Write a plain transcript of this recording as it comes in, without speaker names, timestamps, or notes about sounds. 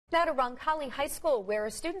Now to Roncalli High School, where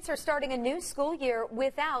students are starting a new school year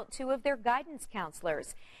without two of their guidance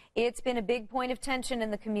counselors. It's been a big point of tension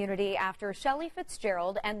in the community after Shelley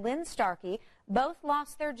Fitzgerald and Lynn Starkey both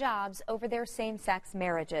lost their jobs over their same-sex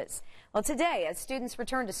marriages. Well, today, as students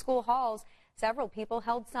returned to school halls, several people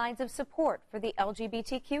held signs of support for the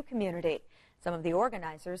LGBTQ community. Some of the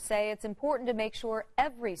organizers say it's important to make sure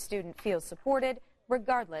every student feels supported,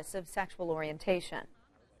 regardless of sexual orientation.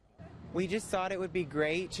 We just thought it would be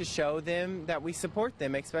great to show them that we support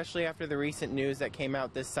them, especially after the recent news that came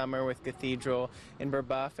out this summer with Cathedral in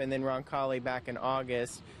Brebeuf and then Roncalli back in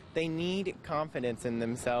August. They need confidence in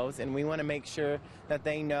themselves, and we want to make sure that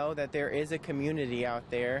they know that there is a community out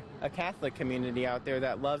there, a Catholic community out there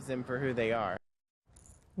that loves them for who they are.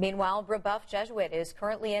 Meanwhile, Brebeuf Jesuit is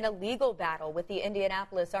currently in a legal battle with the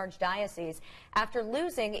Indianapolis Archdiocese after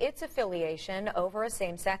losing its affiliation over a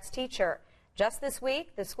same-sex teacher. Just this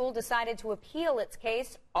week, the school decided to appeal its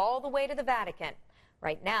case all the way to the Vatican.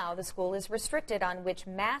 Right now, the school is restricted on which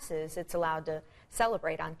masses it's allowed to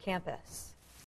celebrate on campus.